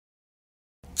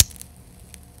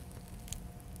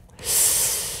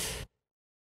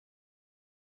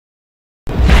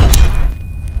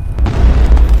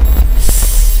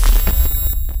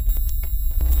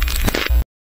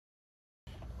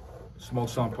Smoke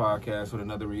Some Podcast with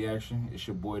another reaction. It's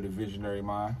your boy, The Visionary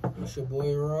Mind. It's your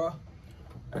boy, Raw.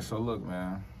 Hey, so look,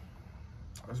 man.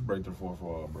 Let's break the fourth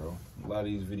wall, bro. A lot of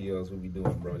these videos we be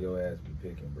doing, bro, your ass be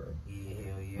picking, bro. Yeah,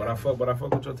 hell yeah. But I fuck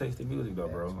with your taste in music, though,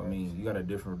 bro. I mean, you got a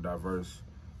different, diverse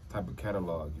type of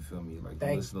catalog, you feel me? Like,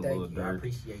 you listen to Lil Durk. I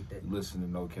appreciate that. You listen to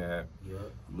No Cap. Yep.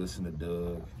 You listen to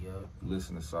Doug. Yep. You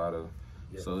listen to Sada.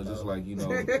 Yep. So it's just like, you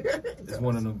know, it's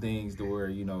one of them things to where,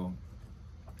 you know,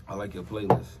 I like your playlist, you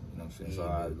know what I'm saying?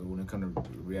 Yeah, so when it comes to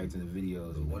reacting to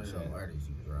videos, you know one of them artists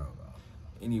you was wrong about.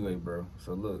 Anyway, bro,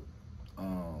 so look,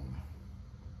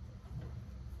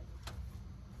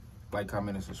 like,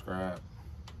 comment, and subscribe.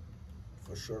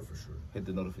 For sure, for sure. Hit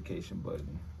the notification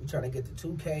button. We trying to get to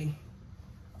 2K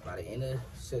by the end of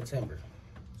September.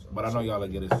 So but I know y'all will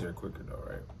get us there quicker, though,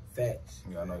 right? Facts.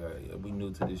 Yeah, I know y'all, we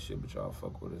new to this shit, but y'all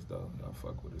fuck with us, though. Y'all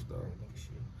fuck with us, though.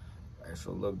 Hey,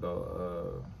 so look,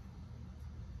 though,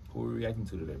 who we reacting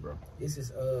to today, bro? This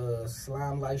is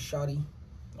SlimeLife Shawty.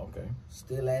 Okay.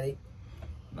 Still at it.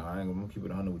 Nah, I'm gonna keep it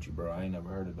 100 with you, bro. I ain't never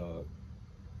heard of dog.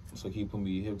 So keep putting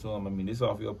me hip to him. I mean, this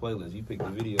off your playlist. You pick the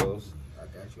videos. I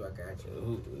got you.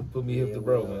 Put me hip to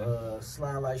bro, man.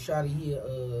 SlimeLife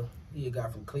Shawty, he a guy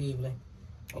from Cleveland.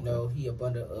 You know, he up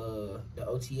under the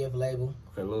OTF label.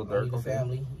 Okay, Lil Durk. The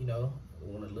family, you know,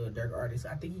 one of the Lil Durk artists.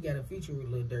 I think he got a feature with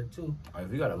Lil Durk too.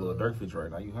 If you got a Lil Durk feature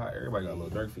right now, you hot. Everybody got a Lil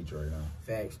Durk feature right now.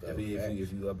 Facts, though. If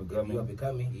you up and coming. If you up and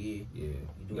coming, yeah. Yeah.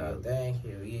 You do your thing.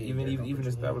 Hell yeah. Even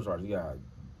established artists. You got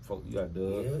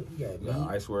Doug. Yeah, you got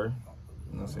Icewear.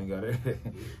 You know what I'm saying? You got it.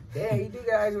 Yeah, you do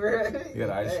got Icewear. You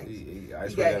got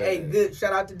Icewear. Hey, good.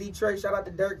 Shout out to Detroit. Shout out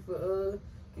to Durk for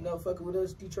you know, fucking with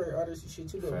us, Detroit artists and shit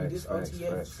too. Though. This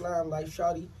OTF SlimeLife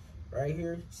Shawty right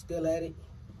here, still at it.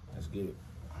 Let's get it.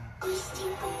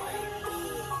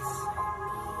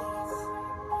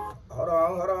 Hold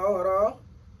on.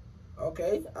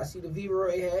 Okay, I see the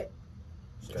V-Roy hat.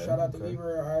 So shout out to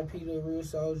V-Roy, RIP to a real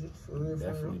soldier. For real,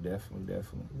 Definitely.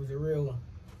 It was a real one.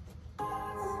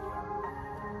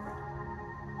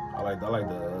 I like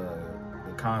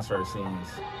the concert scenes.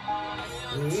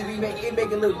 Yeah, it make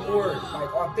it look more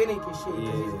like authentic and shit.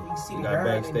 Yeah, you can see you the got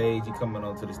backstage, you coming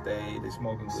onto the stage, they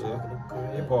smoking good.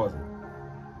 They pause it.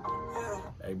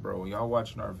 Hey, bro, when y'all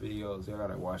watching our videos, y'all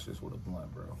gotta watch this with a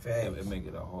blunt, bro. Facts. It make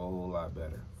it a whole lot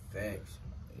better. Facts.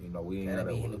 You know, we ain't gotta got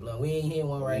be hitting the blunt. We ain't hitting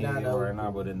one right now, though. Right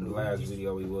now, but in the last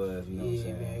video we was, you know what I'm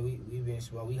saying? Man, we been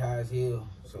smoking. We high as hell.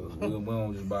 So we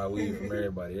don't just buy weed from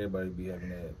everybody. Everybody be having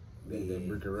that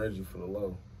brick of Reggie for the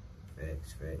low.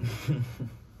 Facts. You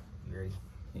ready?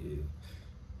 Yeah.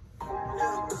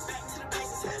 Back to the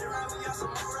basics, had around me on some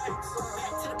new racks.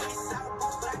 Back to the basics, I was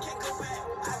broke, but I can't go back.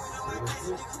 I've been on my case,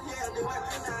 niggas, yeah, new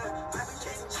weapon now. I've been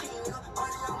chasing cheating,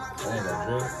 only on my That ain't got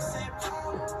drip.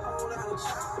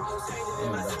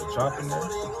 Damn, got the chop in there.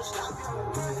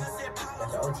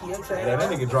 That's the OTM track. Yeah, that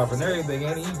nigga dropping everything,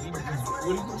 ain't he?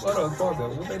 What else? Fuck that.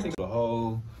 What that nigga? The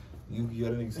whole, you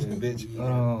that nigga saying, bitch.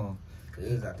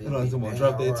 Cause I think he's gonna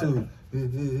drop that too.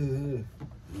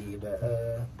 Yeah, but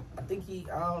I think he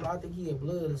a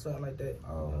blood or something like that.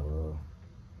 Oh,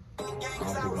 I don't think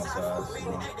no size.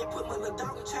 They put my little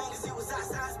dog in chains, it was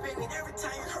outside spinning. Every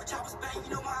time you hurt, I was banging,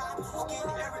 you know my eye was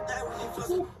getting everything when he was.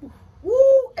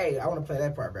 Woo! Hey, I want to play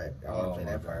that part back.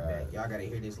 Y'all gotta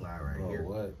hear this line right here.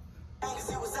 What?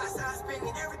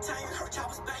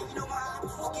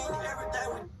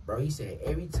 Bro, he said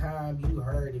every time you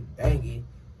heard it banging,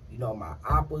 you know my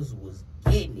oppas was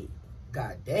getting it.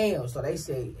 God damn. So they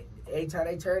say every time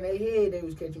they turn their head, they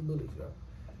was catching bullets, yo.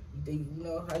 You think, you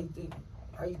know,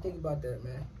 how you think about that,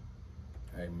 man?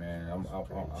 Hey, man,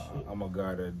 I'm a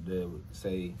guy that would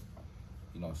say,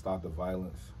 you know, stop the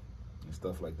violence and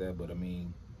stuff like that. But I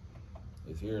mean,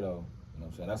 it's here though. You know what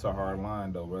I'm saying? That's a hard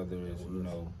line though, whether it's, you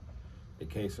know, the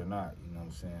case or not. You know what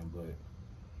I'm saying? But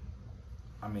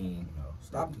I mean,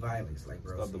 stop the violence, like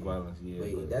bro. Stop the violence, yeah.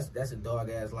 Wait, that's a dog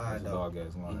ass line, though. Dog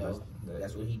ass line. You know,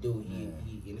 that's what he do. He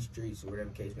in the streets or whatever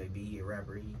the case may be. He a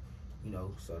rapper. He, you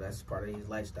know, so that's part of his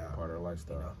lifestyle. Part of the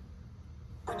lifestyle.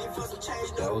 You know?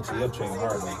 The OTF chain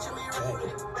hard, man.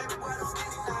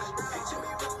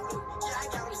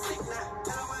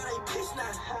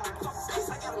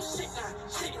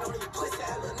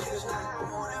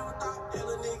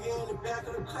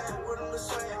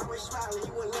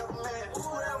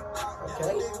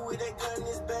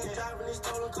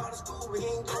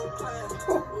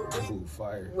 Ooh,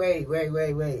 fire. Wait.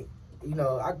 You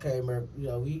know, I came here, you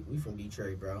know, we from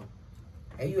Detroit, bro.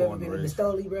 Have you ever been in the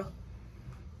Stoli, bro?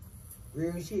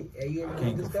 Real shit. Have you ever been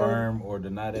in the Stoli? Can't confirm or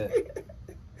deny that.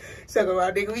 Talk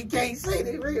about nigga, we can't say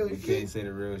the real shit. We can't say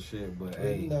the real shit, but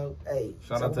hey, you know, hey.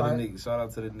 Shout out to the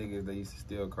niggas that used to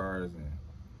steal cars and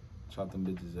chop them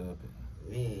bitches up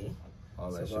and Yeah.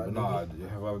 all that So shit. But nah,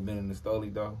 have I ever been in the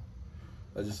stoli though?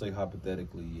 Let's just say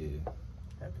hypothetically, yeah.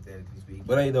 Hypothetically speaking.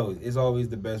 But hey, though, it's always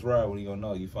the best ride when you don't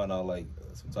know. You find out like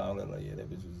sometimes like, yeah, that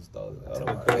bitch was a stoli.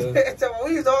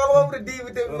 We was all over the D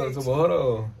with them bitch. Hold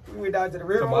on. We went down to the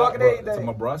river walking everything. So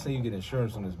my bro, I seen you get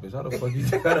insurance on this bitch. How the fuck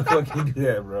you do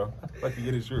that, bro? How the fuck you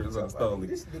get insurance on the stoli?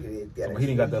 This nigga So he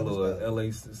didn't got that little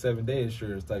LA 7-day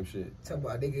insurance type shit. Talk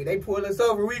about nigga, they pull us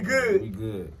over, we good. We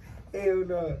good. Hell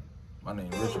no. My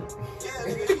name Richard.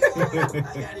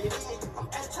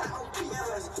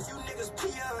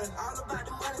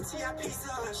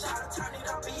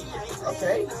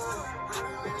 Okay.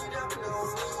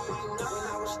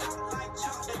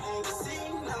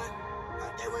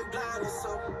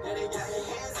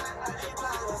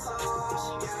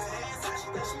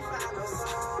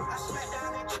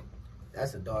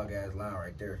 That's a dog ass line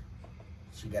right there.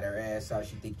 She got her ass out,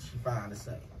 she think she fine or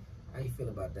something. How you feel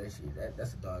about that shit?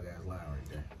 That's a dog ass line right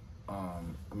there. I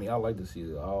mean, I like to see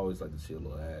it. I always like to see a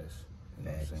little ass. You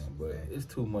know what I'm saying? But it's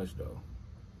too much though.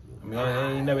 I mean,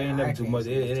 it ain't never too much.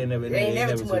 It ain't never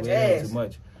too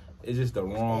much. It's just the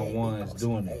wrong ones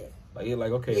doing it. Like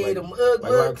okay,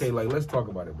 like let's talk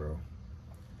about it, bro.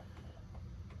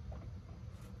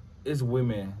 It's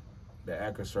women that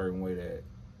act a certain way that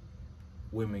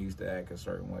women used to act a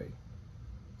certain way.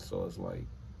 So it's like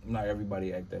not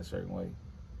everybody act that certain way. You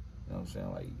know what I'm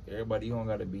saying? Like everybody, you don't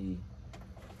gotta be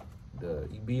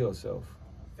you be yourself.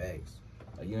 Facts.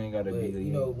 Like you ain't gotta be the.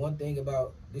 You know, one thing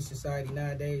about this society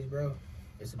nowadays, bro,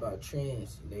 it's about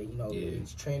trends.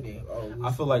 It's trending.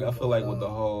 I feel like with the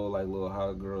whole like little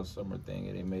hot girl summer thing,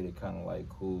 and it made it kind of like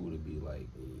cool to be like.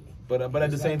 Yeah. But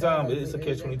at the same time, it's a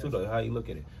catch-22 though. How you look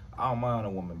at it? I don't mind a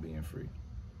woman being free.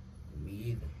 Me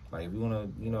either. Like if you wanna,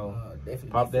 definitely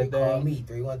pop that thing. Call me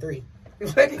 313.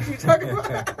 What you talking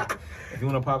about? If you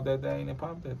wanna pop that thing, then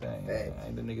pop that thing. Facts. I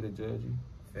ain't the nigga to judge you.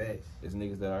 Facts. There's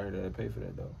niggas that out here that pay for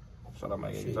that though. Shout out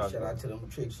my guy Josh. Shout out to them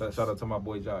tricks. Shout out to my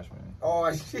boy Josh, man.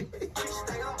 Oh shit.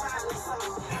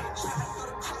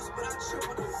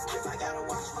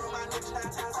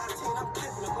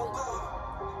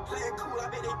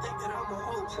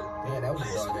 Man, that was a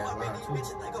dog ass line too.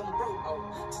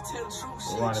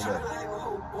 Run it back.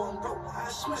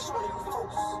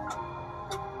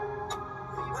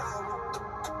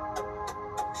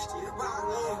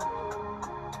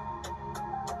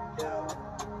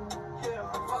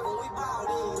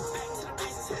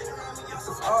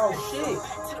 Oh shit.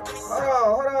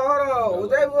 Hold on. Was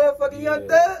that motherfucking Young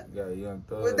Thug? Yeah, Young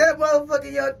Thug. Was that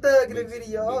motherfucking Young Thug in the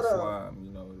video? Hold on. Slime,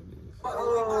 you know what it is.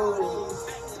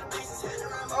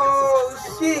 Oh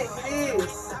shit, it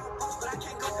is.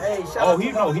 Hey, shout out to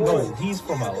my boy. He's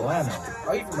from Atlanta.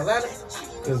 Oh, he from Atlanta?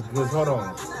 Cause hold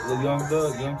on, the Young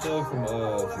Thug from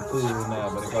Cleveland now,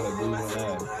 but they call it Cleveland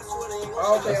now.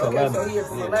 Oh, okay, so he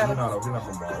from Atlanta? He's not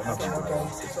from Boston. Okay.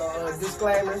 So,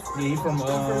 disclaimer. Yeah, he from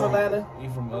Atlanta? He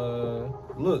from,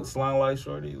 look, SlimeLife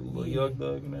Shawty, little Young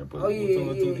Thug in there, put two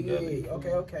and two together. Yeah.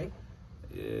 Okay.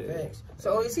 Yeah. Thanks.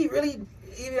 So, is he really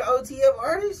even an OTF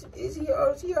artist? Is he an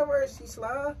OTF artist? Is he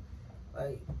slime?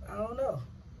 Like, I don't know.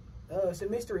 It's a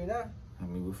mystery now. I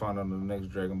mean, we found out on the next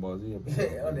Dragon Ball Z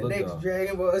episode. On the next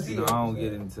Dragon Ball Z episode. I don't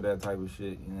get into that type of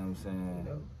shit, you know what I'm saying?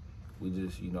 You know? We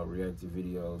just, react to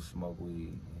videos, smoke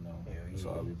weed, that's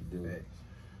all we can do.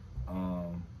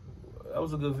 That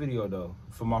was a good video, though.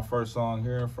 For my first song,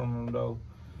 hearing from him, though,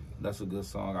 that's a good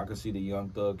song. I can see the Young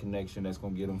Thug connection that's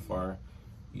going to get him far.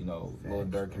 Lil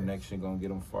Durk connection going to get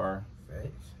him far.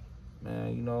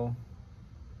 Man,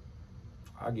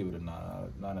 I give it a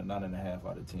 9.5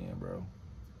 out of 10, bro.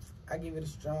 I give it a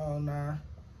strong 9.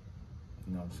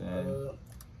 You know what I'm saying?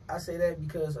 I say that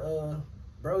because,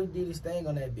 bro, he did his thing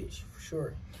on that bitch, for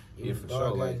sure. Yeah, for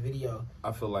sure. Like, video.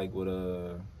 I feel like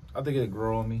I think it'll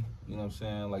grow on me. You know what I'm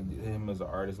saying? Like, him as an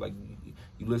artist, like,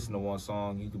 you listen to one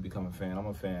song, you could become a fan. I'm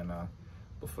a fan now.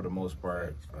 But for the most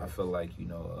part, I feel like,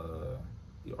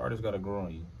 the artist got to grow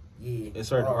on you. Yeah. There's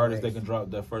certain artists that can drop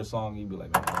their first song, you be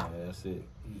like, man, yeah, that's it.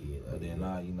 Yeah. But then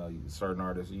certain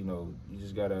artists, you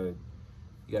just got to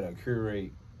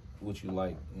curate what you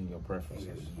like in your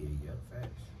preferences. Yeah,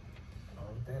 facts. On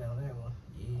that one.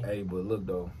 Yeah. Hey, but look,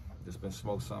 though. This been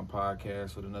Smoke Something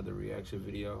Podcast with another reaction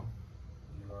video.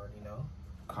 You already know.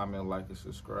 Comment, like, and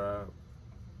subscribe.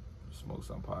 Smoke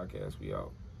Something Podcast. We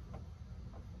out.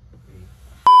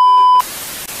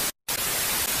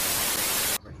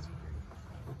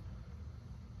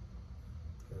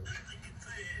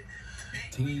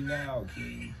 Teen now,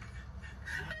 King.